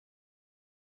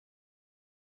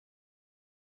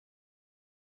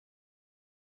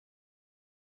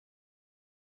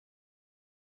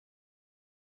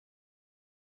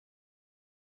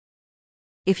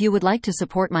If you would like to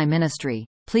support my ministry,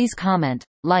 please comment,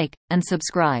 like, and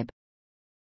subscribe.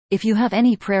 If you have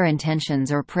any prayer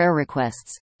intentions or prayer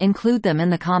requests, include them in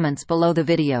the comments below the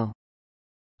video.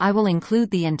 I will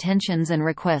include the intentions and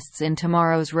requests in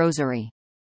tomorrow's Rosary.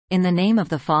 In the name of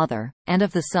the Father, and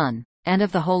of the Son, and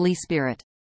of the Holy Spirit.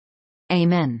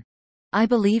 Amen. I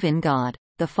believe in God,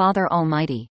 the Father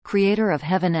Almighty, creator of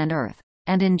heaven and earth,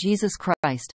 and in Jesus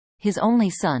Christ, his only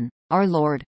Son, our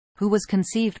Lord, who was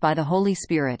conceived by the Holy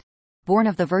Spirit, born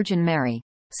of the Virgin Mary,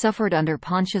 suffered under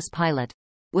Pontius Pilate,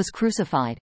 was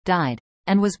crucified, died,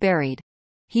 and was buried.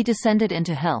 He descended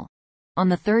into hell. On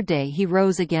the third day he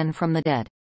rose again from the dead.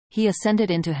 He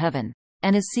ascended into heaven,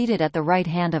 and is seated at the right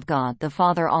hand of God the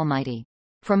Father Almighty.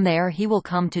 From there he will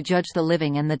come to judge the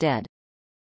living and the dead.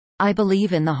 I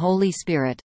believe in the Holy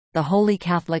Spirit, the Holy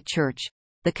Catholic Church,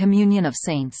 the communion of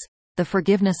saints, the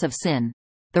forgiveness of sin,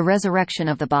 the resurrection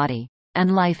of the body,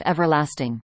 and life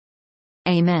everlasting.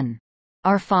 Amen.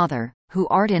 Our Father, who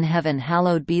art in heaven,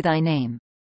 hallowed be thy name.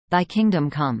 Thy kingdom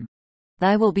come.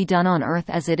 Thy will be done on earth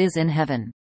as it is in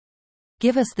heaven.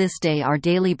 Give us this day our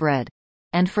daily bread,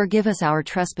 and forgive us our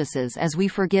trespasses as we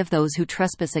forgive those who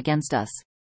trespass against us.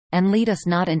 And lead us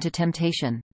not into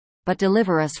temptation, but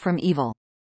deliver us from evil.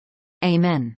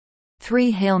 Amen.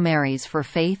 3 Hail Marys for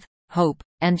faith, hope,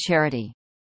 and charity.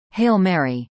 Hail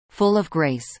Mary, full of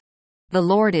grace. The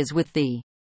Lord is with thee.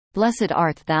 Blessed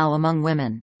art thou among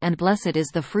women, and blessed is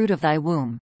the fruit of thy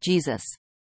womb, Jesus.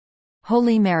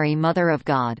 Holy Mary, Mother of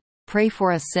God, pray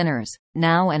for us sinners,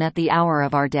 now and at the hour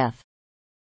of our death.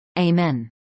 Amen.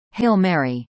 Hail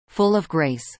Mary, full of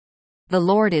grace. The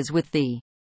Lord is with thee.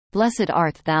 Blessed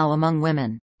art thou among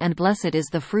women, and blessed is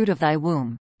the fruit of thy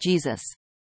womb, Jesus.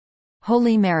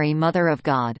 Holy Mary, Mother of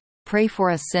God, pray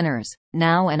for us sinners,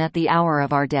 now and at the hour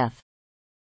of our death.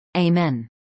 Amen.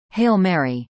 Hail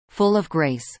Mary, full of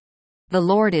grace. The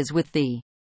Lord is with thee.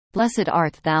 Blessed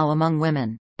art thou among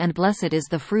women, and blessed is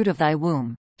the fruit of thy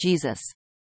womb, Jesus.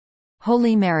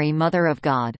 Holy Mary, Mother of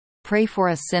God, pray for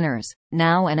us sinners,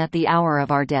 now and at the hour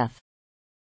of our death.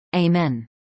 Amen.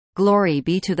 Glory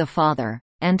be to the Father,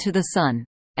 and to the Son,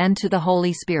 and to the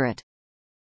Holy Spirit.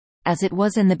 As it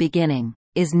was in the beginning,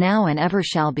 is now and ever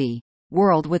shall be,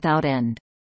 world without end.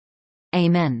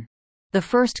 Amen. The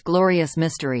first glorious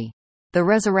mystery. The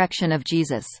resurrection of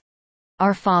Jesus.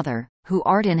 Our Father, who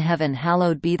art in heaven,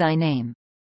 hallowed be thy name.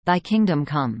 Thy kingdom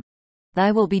come.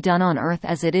 Thy will be done on earth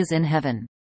as it is in heaven.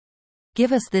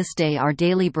 Give us this day our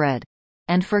daily bread,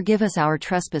 and forgive us our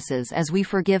trespasses as we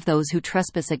forgive those who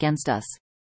trespass against us.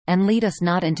 And lead us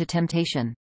not into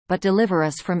temptation, but deliver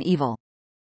us from evil.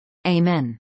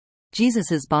 Amen.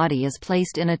 Jesus' body is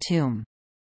placed in a tomb.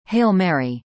 Hail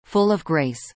Mary, full of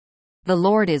grace. The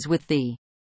Lord is with thee.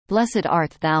 Blessed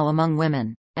art thou among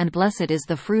women, and blessed is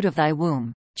the fruit of thy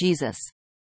womb, Jesus.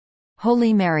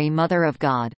 Holy Mary, Mother of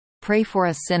God, pray for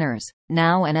us sinners,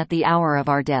 now and at the hour of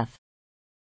our death.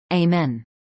 Amen.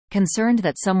 Concerned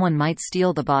that someone might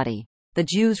steal the body, the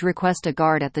Jews request a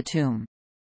guard at the tomb.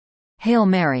 Hail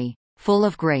Mary, full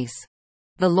of grace.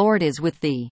 The Lord is with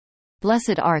thee.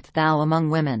 Blessed art thou among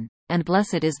women, and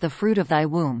blessed is the fruit of thy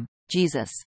womb,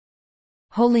 Jesus.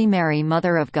 Holy Mary,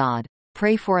 Mother of God,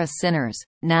 pray for us sinners,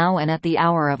 now and at the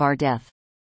hour of our death.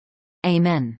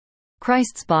 Amen.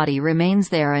 Christ's body remains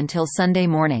there until Sunday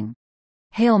morning.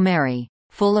 Hail Mary,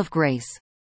 full of grace.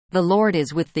 The Lord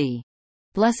is with thee.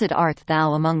 Blessed art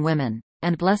thou among women,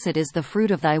 and blessed is the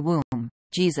fruit of thy womb,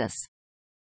 Jesus.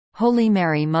 Holy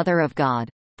Mary, Mother of God,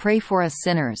 pray for us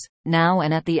sinners, now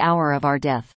and at the hour of our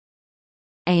death.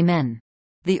 Amen.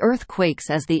 The earth quakes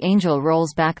as the angel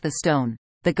rolls back the stone.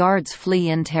 The guards flee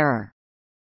in terror.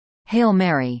 Hail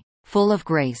Mary, full of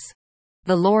grace.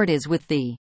 The Lord is with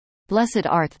thee. Blessed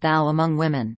art thou among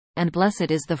women, and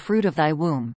blessed is the fruit of thy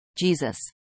womb, Jesus.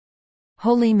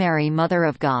 Holy Mary, Mother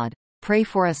of God, pray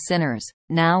for us sinners,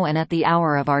 now and at the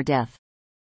hour of our death.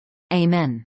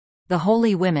 Amen. The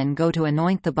holy women go to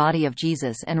anoint the body of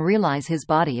Jesus and realize his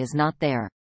body is not there.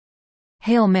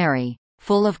 Hail Mary,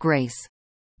 full of grace.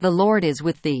 The Lord is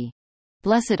with thee.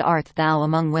 Blessed art thou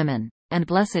among women, and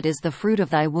blessed is the fruit of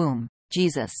thy womb,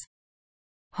 Jesus.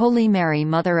 Holy Mary,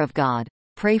 Mother of God,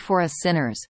 pray for us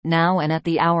sinners, now and at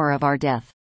the hour of our death.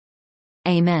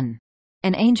 Amen.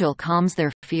 An angel calms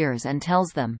their fears and tells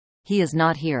them, he is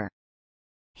not here.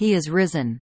 He is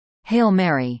risen. Hail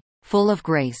Mary, full of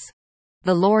grace.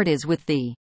 The Lord is with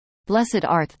thee. Blessed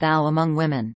art thou among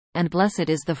women, and blessed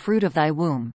is the fruit of thy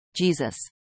womb, Jesus.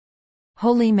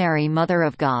 Holy Mary, Mother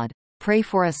of God, pray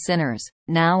for us sinners,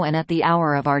 now and at the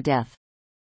hour of our death.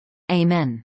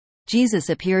 Amen. Jesus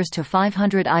appears to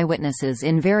 500 eyewitnesses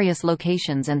in various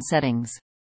locations and settings.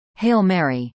 Hail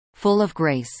Mary, full of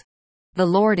grace. The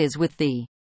Lord is with thee.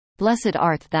 Blessed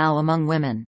art thou among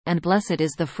women, and blessed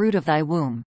is the fruit of thy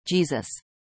womb, Jesus.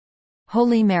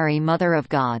 Holy Mary, Mother of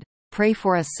God, pray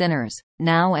for us sinners,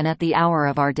 now and at the hour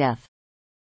of our death.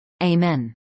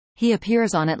 Amen. He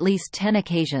appears on at least 10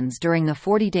 occasions during the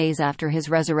 40 days after his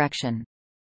resurrection.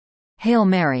 Hail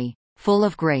Mary, full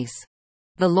of grace.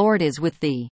 The Lord is with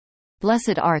thee.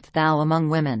 Blessed art thou among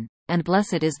women, and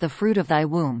blessed is the fruit of thy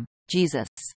womb, Jesus.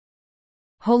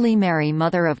 Holy Mary,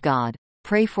 Mother of God,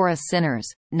 pray for us sinners,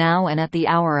 now and at the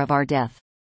hour of our death.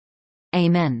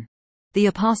 Amen. The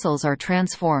apostles are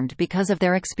transformed because of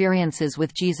their experiences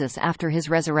with Jesus after his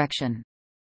resurrection.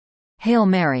 Hail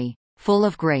Mary, full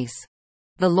of grace.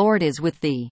 The Lord is with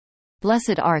thee.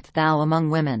 Blessed art thou among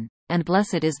women, and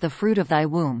blessed is the fruit of thy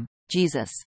womb,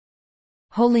 Jesus.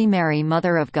 Holy Mary,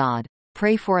 Mother of God,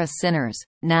 pray for us sinners,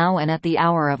 now and at the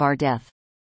hour of our death.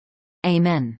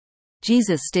 Amen.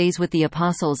 Jesus stays with the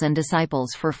apostles and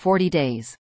disciples for 40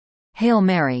 days. Hail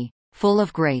Mary, full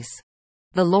of grace.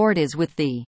 The Lord is with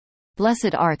thee.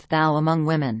 Blessed art thou among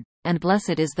women, and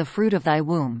blessed is the fruit of thy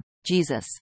womb, Jesus.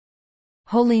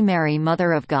 Holy Mary,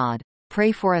 Mother of God,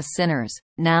 pray for us sinners,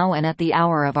 now and at the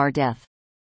hour of our death.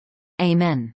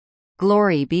 Amen.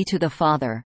 Glory be to the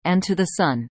Father, and to the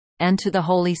Son, and to the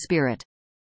Holy Spirit.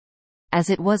 As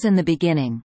it was in the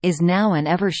beginning, is now and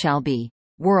ever shall be,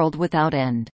 world without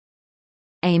end.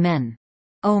 Amen.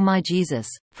 O my Jesus,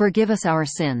 forgive us our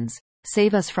sins,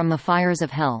 save us from the fires of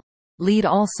hell, lead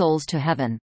all souls to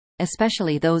heaven,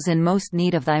 especially those in most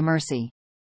need of thy mercy.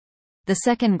 The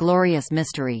second glorious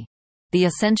mystery. The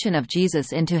Ascension of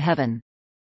Jesus into heaven.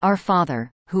 Our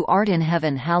Father, who art in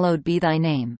heaven, hallowed be thy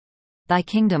name. Thy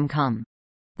kingdom come.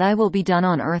 Thy will be done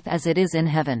on earth as it is in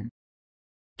heaven.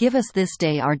 Give us this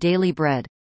day our daily bread.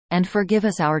 And forgive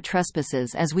us our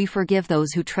trespasses as we forgive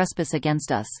those who trespass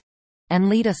against us. And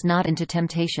lead us not into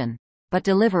temptation, but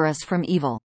deliver us from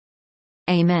evil.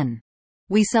 Amen.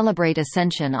 We celebrate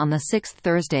Ascension on the 6th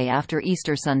Thursday after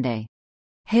Easter Sunday.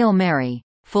 Hail Mary,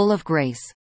 full of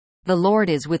grace. The Lord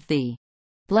is with thee.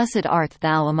 Blessed art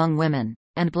thou among women,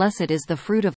 and blessed is the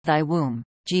fruit of thy womb,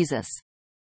 Jesus.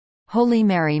 Holy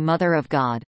Mary, Mother of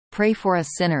God, pray for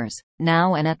us sinners,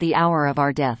 now and at the hour of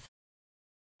our death.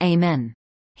 Amen.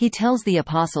 He tells the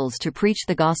apostles to preach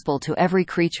the gospel to every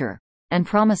creature, and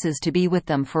promises to be with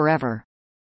them forever.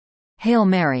 Hail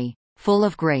Mary, full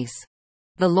of grace.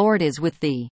 The Lord is with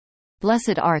thee.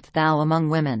 Blessed art thou among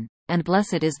women, and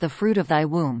blessed is the fruit of thy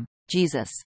womb,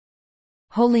 Jesus.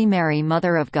 Holy Mary,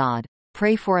 Mother of God,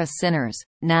 pray for us sinners,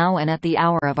 now and at the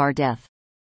hour of our death.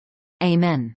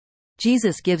 Amen.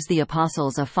 Jesus gives the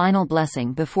apostles a final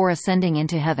blessing before ascending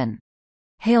into heaven.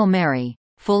 Hail Mary,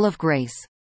 full of grace.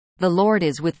 The Lord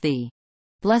is with thee.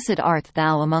 Blessed art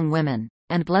thou among women,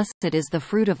 and blessed is the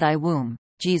fruit of thy womb,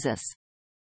 Jesus.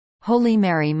 Holy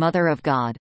Mary, Mother of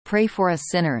God, pray for us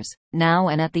sinners, now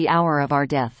and at the hour of our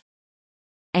death.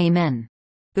 Amen.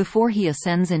 Before he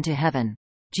ascends into heaven,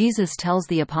 Jesus tells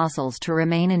the apostles to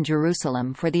remain in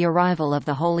Jerusalem for the arrival of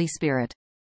the Holy Spirit.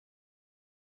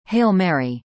 Hail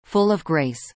Mary, full of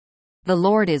grace. The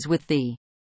Lord is with thee.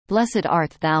 Blessed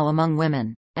art thou among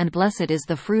women, and blessed is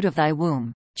the fruit of thy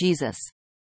womb, Jesus.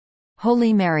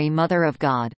 Holy Mary, Mother of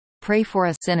God, pray for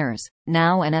us sinners,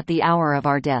 now and at the hour of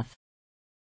our death.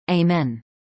 Amen.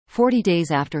 40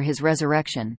 days after his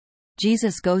resurrection,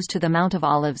 Jesus goes to the Mount of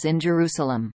Olives in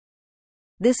Jerusalem.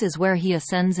 This is where he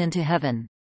ascends into heaven.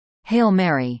 Hail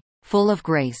Mary, full of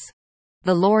grace.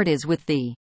 The Lord is with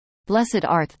thee. Blessed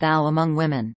art thou among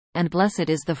women, and blessed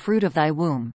is the fruit of thy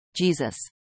womb, Jesus.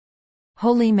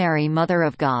 Holy Mary, Mother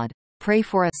of God, pray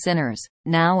for us sinners,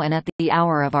 now and at the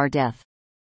hour of our death.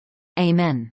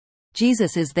 Amen.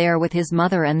 Jesus is there with his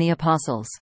mother and the apostles.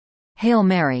 Hail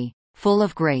Mary, full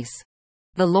of grace.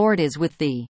 The Lord is with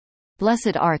thee.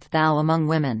 Blessed art thou among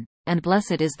women, and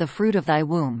blessed is the fruit of thy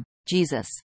womb, Jesus.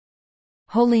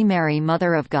 Holy Mary,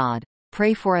 Mother of God,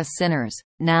 pray for us sinners,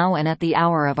 now and at the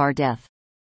hour of our death.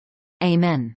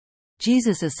 Amen.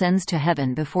 Jesus ascends to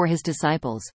heaven before his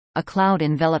disciples. A cloud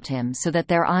enveloped him so that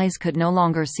their eyes could no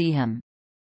longer see him.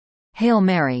 Hail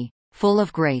Mary, full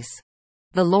of grace.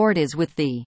 The Lord is with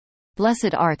thee.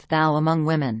 Blessed art thou among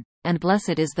women, and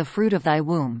blessed is the fruit of thy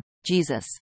womb, Jesus.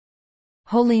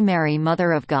 Holy Mary,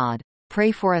 Mother of God,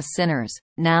 pray for us sinners,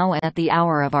 now and at the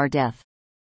hour of our death.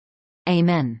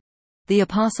 Amen. The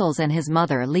apostles and his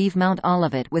mother leave Mount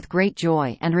Olivet with great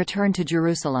joy and return to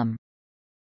Jerusalem.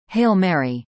 Hail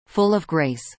Mary, full of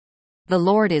grace. The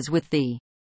Lord is with thee.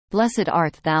 Blessed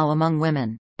art thou among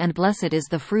women, and blessed is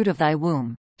the fruit of thy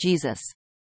womb, Jesus.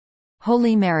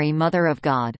 Holy Mary, Mother of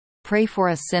God, pray for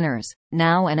us sinners,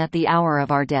 now and at the hour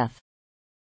of our death.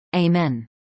 Amen.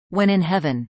 When in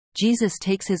heaven, Jesus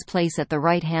takes his place at the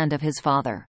right hand of his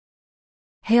Father.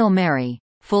 Hail Mary,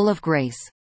 full of grace.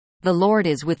 The Lord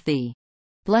is with thee.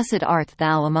 Blessed art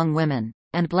thou among women,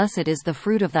 and blessed is the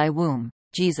fruit of thy womb,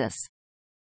 Jesus.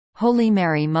 Holy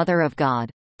Mary, Mother of God,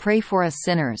 pray for us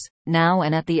sinners, now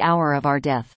and at the hour of our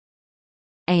death.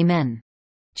 Amen.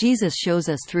 Jesus shows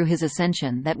us through his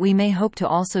ascension that we may hope to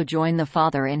also join the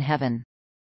Father in heaven.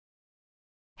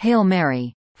 Hail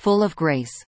Mary, full of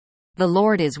grace. The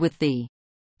Lord is with thee.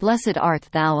 Blessed art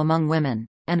thou among women,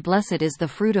 and blessed is the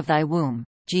fruit of thy womb,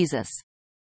 Jesus.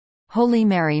 Holy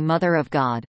Mary, Mother of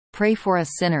God, pray for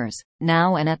us sinners,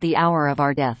 now and at the hour of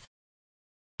our death.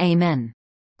 Amen.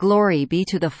 Glory be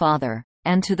to the Father,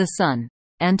 and to the Son,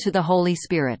 and to the Holy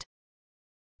Spirit.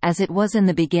 As it was in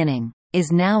the beginning,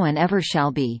 is now and ever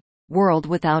shall be, world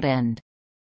without end.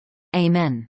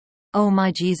 Amen. O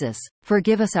my Jesus,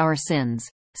 forgive us our sins,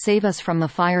 save us from the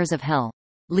fires of hell,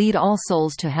 lead all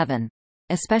souls to heaven,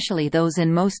 especially those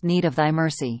in most need of thy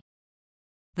mercy.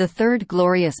 The third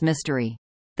glorious mystery,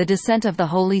 the descent of the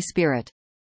Holy Spirit.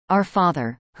 Our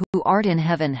Father, who art in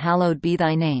heaven, hallowed be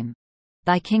thy name.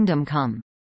 Thy kingdom come.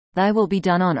 Thy will be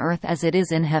done on earth as it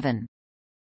is in heaven.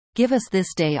 Give us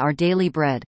this day our daily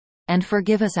bread, and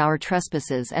forgive us our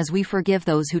trespasses as we forgive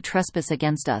those who trespass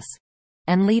against us.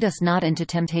 And lead us not into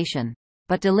temptation,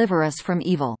 but deliver us from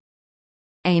evil.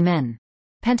 Amen.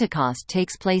 Pentecost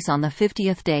takes place on the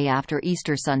 50th day after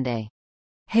Easter Sunday.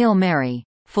 Hail Mary,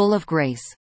 full of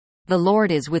grace. The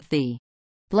Lord is with thee.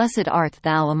 Blessed art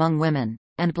thou among women,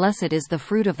 and blessed is the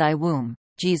fruit of thy womb,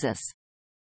 Jesus.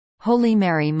 Holy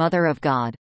Mary, Mother of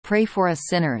God, pray for us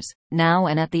sinners, now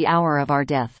and at the hour of our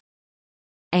death.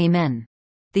 Amen.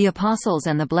 The apostles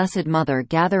and the Blessed Mother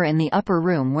gather in the upper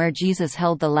room where Jesus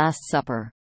held the Last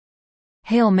Supper.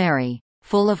 Hail Mary,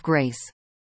 full of grace.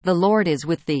 The Lord is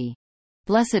with thee.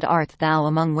 Blessed art thou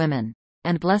among women,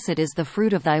 and blessed is the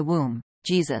fruit of thy womb,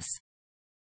 Jesus.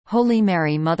 Holy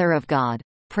Mary, Mother of God,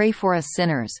 pray for us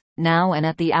sinners, now and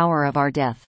at the hour of our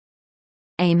death.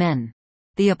 Amen.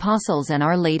 The apostles and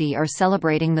Our Lady are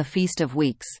celebrating the Feast of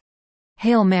Weeks.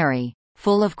 Hail Mary,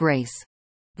 full of grace.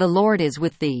 The Lord is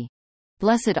with thee.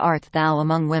 Blessed art thou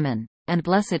among women, and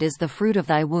blessed is the fruit of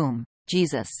thy womb,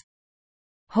 Jesus.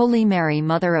 Holy Mary,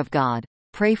 Mother of God,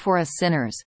 pray for us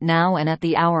sinners, now and at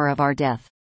the hour of our death.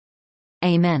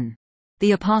 Amen.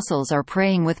 The apostles are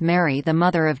praying with Mary, the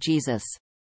mother of Jesus.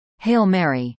 Hail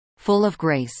Mary, full of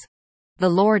grace. The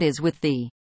Lord is with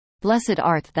thee. Blessed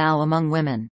art thou among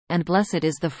women, and blessed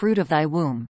is the fruit of thy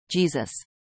womb, Jesus.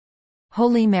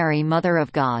 Holy Mary, Mother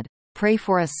of God, pray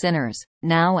for us sinners,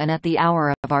 now and at the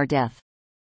hour of our death.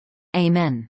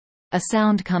 Amen. A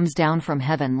sound comes down from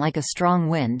heaven like a strong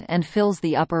wind and fills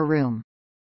the upper room.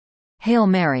 Hail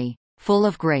Mary, full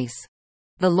of grace.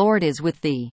 The Lord is with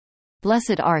thee.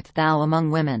 Blessed art thou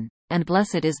among women, and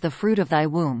blessed is the fruit of thy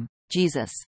womb,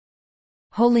 Jesus.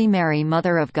 Holy Mary,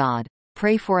 Mother of God,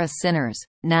 pray for us sinners,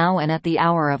 now and at the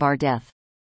hour of our death.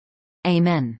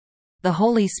 Amen. The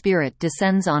Holy Spirit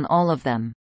descends on all of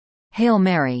them. Hail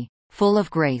Mary, full of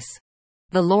grace.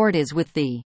 The Lord is with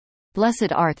thee.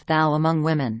 Blessed art thou among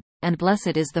women, and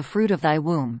blessed is the fruit of thy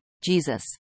womb, Jesus.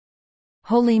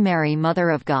 Holy Mary, Mother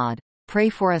of God, pray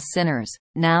for us sinners,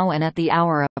 now and at the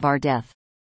hour of our death.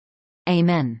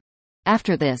 Amen.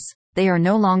 After this, they are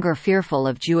no longer fearful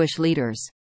of Jewish leaders.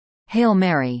 Hail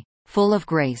Mary, full of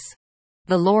grace.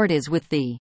 The Lord is with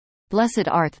thee. Blessed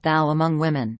art thou among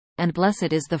women, and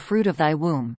blessed is the fruit of thy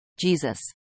womb, Jesus.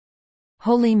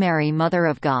 Holy Mary, Mother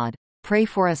of God, pray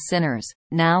for us sinners,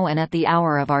 now and at the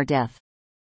hour of our death.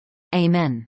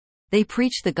 Amen. They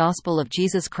preach the gospel of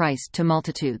Jesus Christ to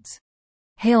multitudes.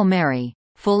 Hail Mary,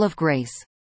 full of grace.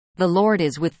 The Lord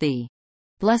is with thee.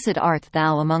 Blessed art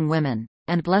thou among women,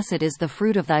 and blessed is the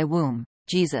fruit of thy womb,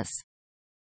 Jesus.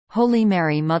 Holy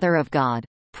Mary, Mother of God,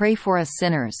 pray for us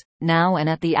sinners, now and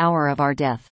at the hour of our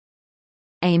death.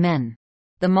 Amen.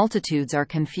 The multitudes are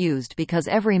confused because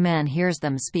every man hears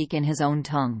them speak in his own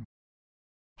tongue.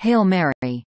 Hail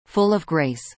Mary, full of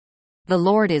grace. The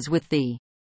Lord is with thee.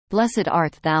 Blessed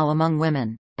art thou among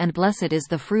women, and blessed is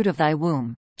the fruit of thy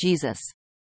womb, Jesus.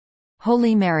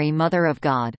 Holy Mary, Mother of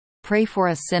God, pray for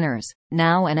us sinners,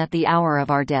 now and at the hour of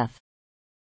our death.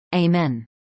 Amen.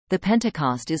 The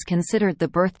Pentecost is considered the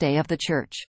birthday of the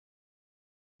Church.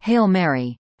 Hail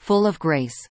Mary, full of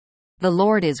grace. The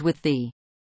Lord is with thee.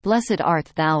 Blessed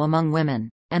art thou among women,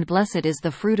 and blessed is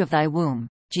the fruit of thy womb,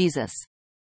 Jesus.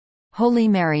 Holy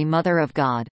Mary, Mother of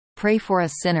God, pray for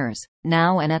us sinners,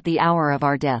 now and at the hour of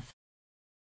our death.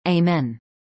 Amen.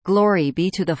 Glory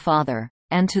be to the Father,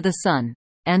 and to the Son,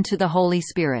 and to the Holy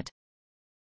Spirit.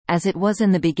 As it was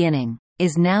in the beginning,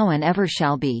 is now and ever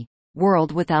shall be,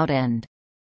 world without end.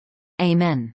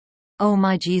 Amen. O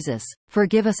my Jesus,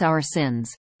 forgive us our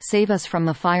sins, Save us from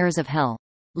the fires of hell.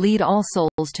 Lead all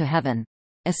souls to heaven,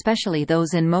 especially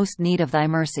those in most need of thy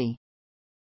mercy.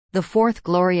 The fourth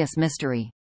glorious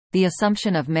mystery. The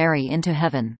Assumption of Mary into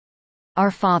heaven. Our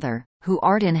Father, who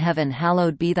art in heaven,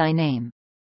 hallowed be thy name.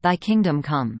 Thy kingdom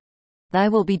come. Thy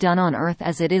will be done on earth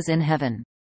as it is in heaven.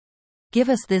 Give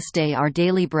us this day our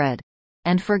daily bread.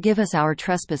 And forgive us our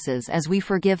trespasses as we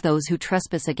forgive those who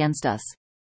trespass against us.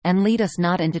 And lead us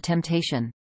not into temptation,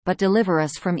 but deliver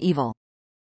us from evil.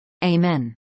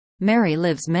 Amen. Mary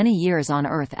lives many years on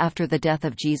earth after the death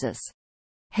of Jesus.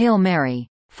 Hail Mary,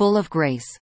 full of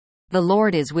grace. The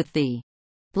Lord is with thee.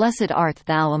 Blessed art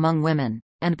thou among women,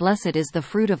 and blessed is the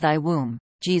fruit of thy womb,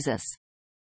 Jesus.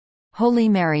 Holy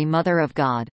Mary, Mother of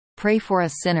God, pray for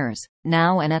us sinners,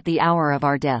 now and at the hour of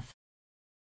our death.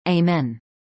 Amen.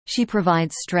 She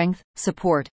provides strength,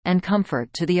 support, and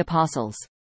comfort to the apostles.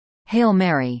 Hail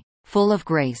Mary, full of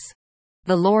grace.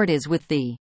 The Lord is with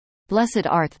thee. Blessed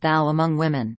art thou among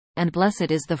women, and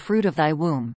blessed is the fruit of thy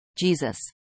womb, Jesus.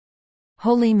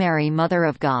 Holy Mary, Mother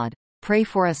of God, pray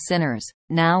for us sinners,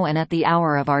 now and at the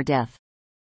hour of our death.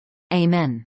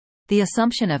 Amen. The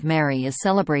Assumption of Mary is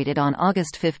celebrated on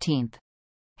August 15th.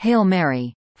 Hail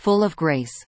Mary, full of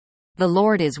grace. The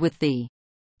Lord is with thee.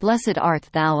 Blessed art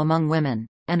thou among women,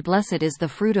 and blessed is the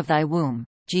fruit of thy womb,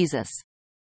 Jesus.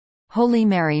 Holy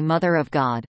Mary, Mother of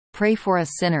God, pray for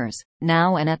us sinners,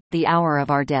 now and at the hour of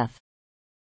our death.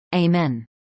 Amen.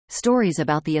 Stories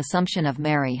about the Assumption of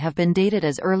Mary have been dated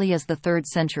as early as the 3rd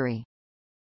century.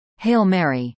 Hail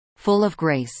Mary, full of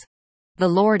grace. The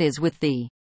Lord is with thee.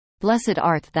 Blessed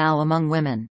art thou among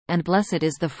women, and blessed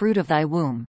is the fruit of thy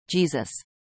womb, Jesus.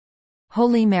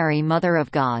 Holy Mary, Mother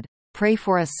of God, pray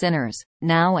for us sinners,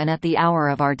 now and at the hour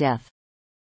of our death.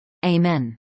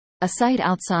 Amen. A site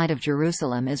outside of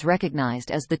Jerusalem is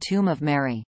recognized as the tomb of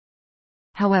Mary.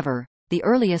 However, the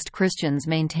earliest Christians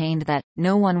maintained that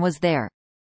no one was there.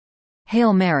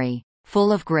 Hail Mary,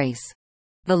 full of grace.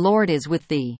 The Lord is with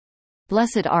thee.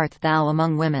 Blessed art thou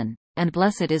among women, and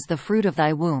blessed is the fruit of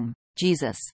thy womb,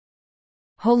 Jesus.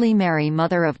 Holy Mary,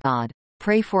 Mother of God,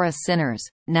 pray for us sinners,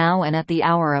 now and at the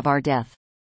hour of our death.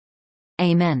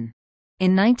 Amen.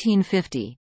 In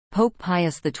 1950, Pope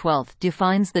Pius XII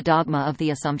defines the dogma of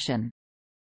the Assumption.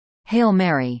 Hail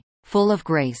Mary, full of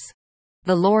grace.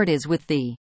 The Lord is with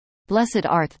thee. Blessed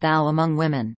art thou among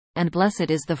women, and blessed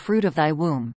is the fruit of thy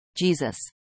womb, Jesus.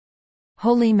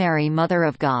 Holy Mary, Mother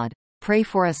of God, pray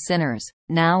for us sinners,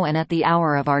 now and at the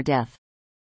hour of our death.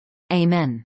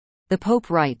 Amen. The Pope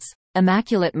writes,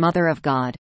 Immaculate Mother of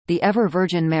God, the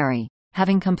ever-Virgin Mary,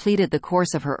 having completed the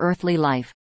course of her earthly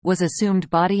life, was assumed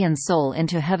body and soul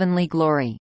into heavenly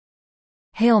glory.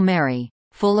 Hail Mary,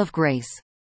 full of grace.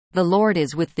 The Lord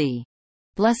is with thee.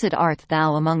 Blessed art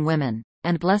thou among women,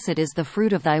 and blessed is the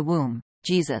fruit of thy womb,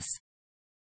 Jesus.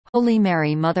 Holy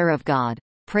Mary, Mother of God,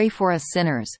 pray for us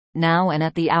sinners, now and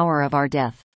at the hour of our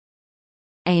death.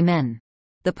 Amen.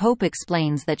 The Pope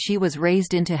explains that she was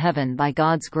raised into heaven by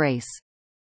God's grace.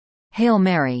 Hail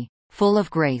Mary, full of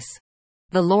grace.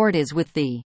 The Lord is with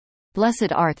thee.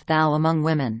 Blessed art thou among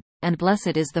women, and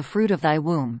blessed is the fruit of thy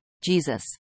womb, Jesus.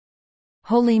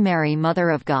 Holy Mary, Mother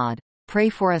of God, pray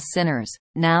for us sinners,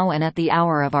 now and at the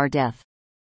hour of our death.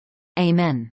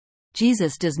 Amen.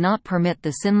 Jesus does not permit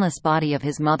the sinless body of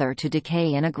his mother to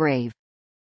decay in a grave.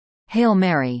 Hail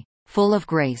Mary, full of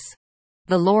grace.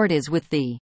 The Lord is with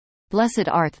thee. Blessed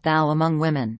art thou among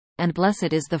women, and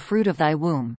blessed is the fruit of thy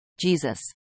womb, Jesus.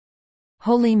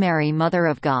 Holy Mary, Mother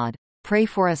of God, pray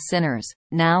for us sinners,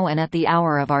 now and at the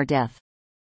hour of our death.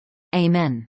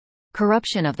 Amen.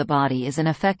 Corruption of the body is an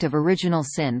effect of original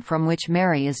sin from which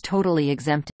Mary is totally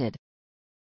exempted.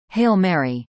 Hail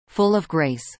Mary, full of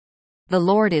grace. The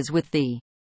Lord is with thee.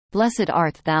 Blessed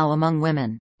art thou among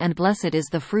women, and blessed is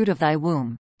the fruit of thy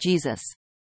womb, Jesus.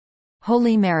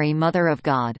 Holy Mary, Mother of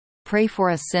God, pray for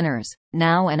us sinners,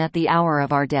 now and at the hour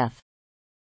of our death.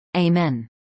 Amen.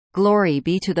 Glory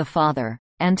be to the Father,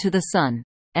 and to the Son,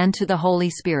 and to the Holy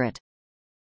Spirit.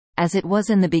 As it was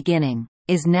in the beginning,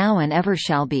 is now and ever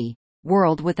shall be,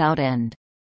 world without end.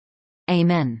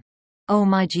 Amen. O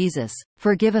my Jesus,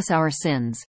 forgive us our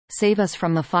sins, save us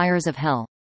from the fires of hell,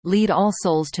 lead all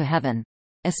souls to heaven,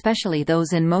 especially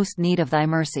those in most need of thy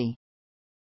mercy.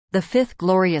 The fifth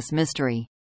glorious mystery.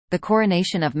 The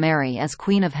coronation of Mary as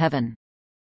Queen of Heaven.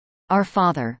 Our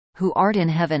Father, who art in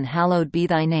heaven, hallowed be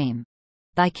thy name.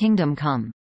 Thy kingdom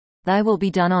come. Thy will be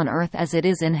done on earth as it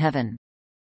is in heaven.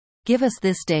 Give us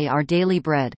this day our daily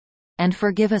bread. And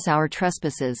forgive us our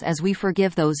trespasses as we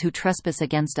forgive those who trespass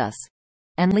against us.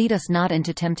 And lead us not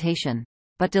into temptation,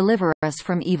 but deliver us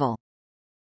from evil.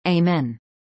 Amen.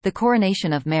 The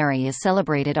coronation of Mary is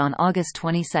celebrated on August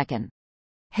 22nd.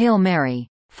 Hail Mary,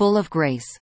 full of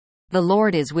grace. The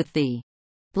Lord is with thee.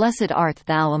 Blessed art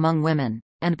thou among women,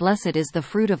 and blessed is the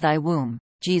fruit of thy womb,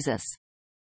 Jesus.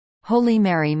 Holy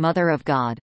Mary, Mother of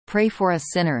God, pray for us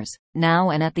sinners, now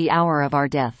and at the hour of our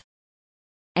death.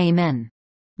 Amen.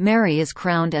 Mary is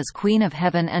crowned as Queen of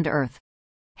heaven and earth.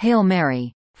 Hail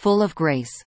Mary, full of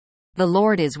grace. The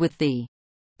Lord is with thee.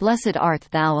 Blessed art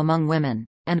thou among women,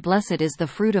 and blessed is the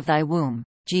fruit of thy womb,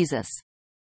 Jesus.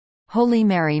 Holy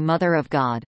Mary, Mother of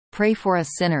God, pray for us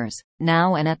sinners,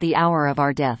 now and at the hour of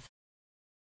our death.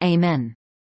 Amen.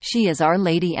 She is our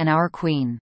Lady and our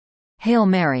Queen. Hail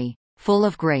Mary, full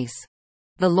of grace.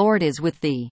 The Lord is with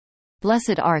thee.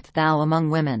 Blessed art thou among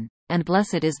women, and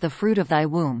blessed is the fruit of thy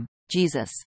womb,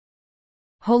 Jesus.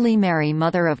 Holy Mary,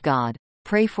 Mother of God,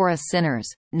 pray for us sinners,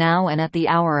 now and at the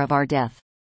hour of our death.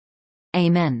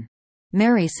 Amen.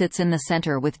 Mary sits in the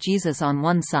center with Jesus on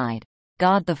one side,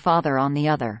 God the Father on the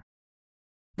other.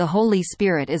 The Holy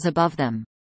Spirit is above them.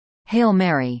 Hail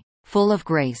Mary, full of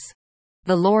grace.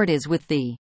 The Lord is with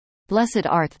thee. Blessed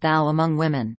art thou among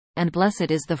women, and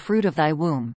blessed is the fruit of thy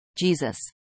womb, Jesus.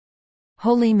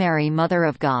 Holy Mary, Mother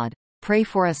of God, pray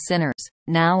for us sinners,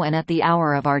 now and at the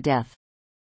hour of our death.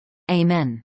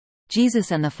 Amen.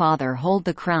 Jesus and the Father hold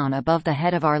the crown above the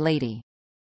head of Our Lady.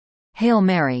 Hail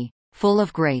Mary, full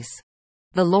of grace.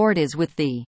 The Lord is with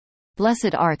thee.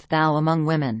 Blessed art thou among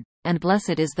women, and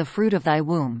blessed is the fruit of thy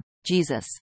womb, Jesus.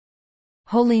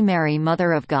 Holy Mary,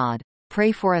 Mother of God,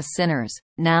 pray for us sinners,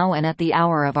 now and at the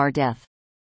hour of our death.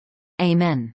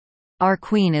 Amen. Our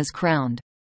Queen is crowned.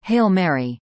 Hail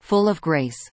Mary, full of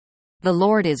grace. The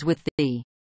Lord is with thee.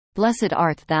 Blessed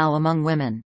art thou among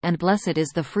women, and blessed is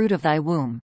the fruit of thy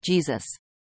womb, Jesus.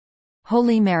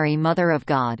 Holy Mary, Mother of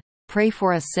God, pray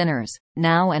for us sinners,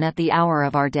 now and at the hour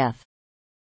of our death.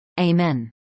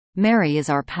 Amen. Mary is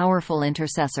our powerful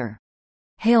intercessor.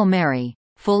 Hail Mary,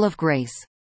 full of grace.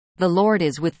 The Lord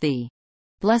is with thee.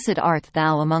 Blessed art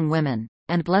thou among women,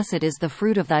 and blessed is the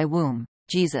fruit of thy womb,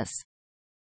 Jesus.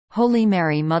 Holy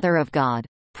Mary, Mother of God,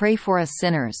 pray for us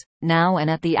sinners, now and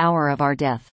at the hour of our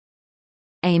death.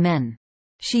 Amen.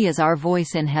 She is our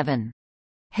voice in heaven.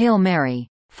 Hail Mary,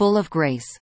 full of grace.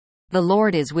 The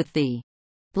Lord is with thee.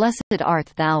 Blessed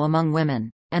art thou among women,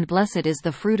 and blessed is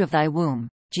the fruit of thy womb,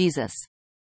 Jesus.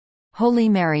 Holy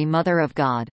Mary, Mother of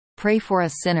God, pray for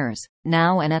us sinners,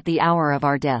 now and at the hour of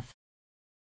our death.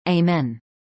 Amen.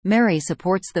 Mary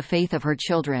supports the faith of her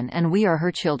children, and we are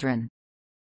her children.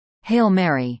 Hail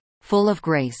Mary, full of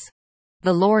grace.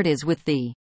 The Lord is with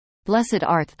thee. Blessed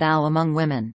art thou among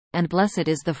women, and blessed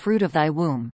is the fruit of thy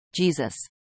womb, Jesus.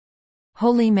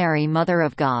 Holy Mary, Mother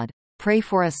of God, pray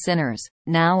for us sinners,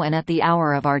 now and at the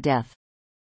hour of our death.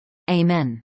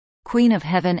 Amen. Queen of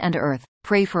heaven and earth,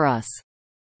 pray for us.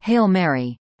 Hail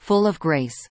Mary, full of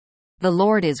grace. The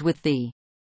Lord is with thee.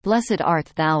 Blessed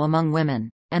art thou among women,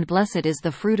 and blessed is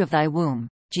the fruit of thy womb,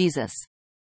 Jesus.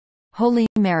 Holy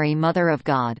Mary, Mother of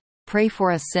God, pray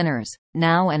for us sinners,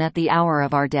 now and at the hour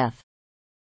of our death.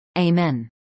 Amen.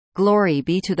 Glory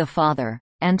be to the Father,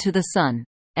 and to the Son,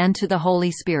 and to the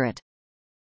Holy Spirit.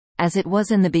 As it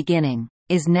was in the beginning,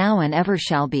 is now and ever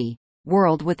shall be,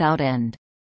 world without end.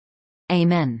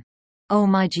 Amen. O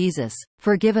my Jesus,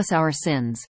 forgive us our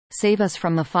sins, save us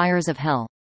from the fires of hell,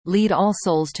 lead all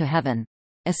souls to heaven,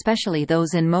 especially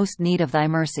those in most need of thy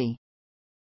mercy.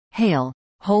 Hail,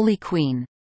 Holy Queen,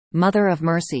 Mother of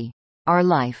Mercy, our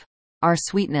life, our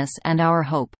sweetness and our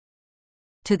hope.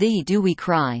 To thee do we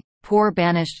cry, poor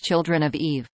banished children of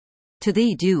Eve. To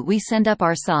thee do we send up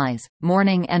our sighs,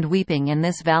 mourning and weeping in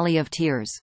this valley of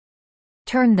tears.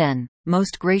 Turn then,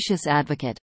 most gracious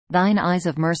Advocate, thine eyes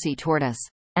of mercy toward us,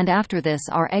 and after this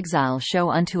our exile show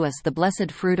unto us the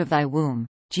blessed fruit of thy womb,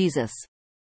 Jesus.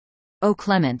 O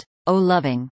clement, O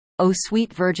loving, O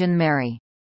sweet Virgin Mary.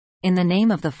 In the name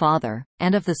of the Father,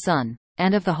 and of the Son,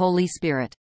 and of the Holy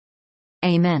Spirit.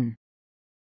 Amen.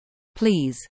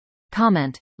 Please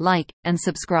comment, like, and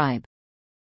subscribe.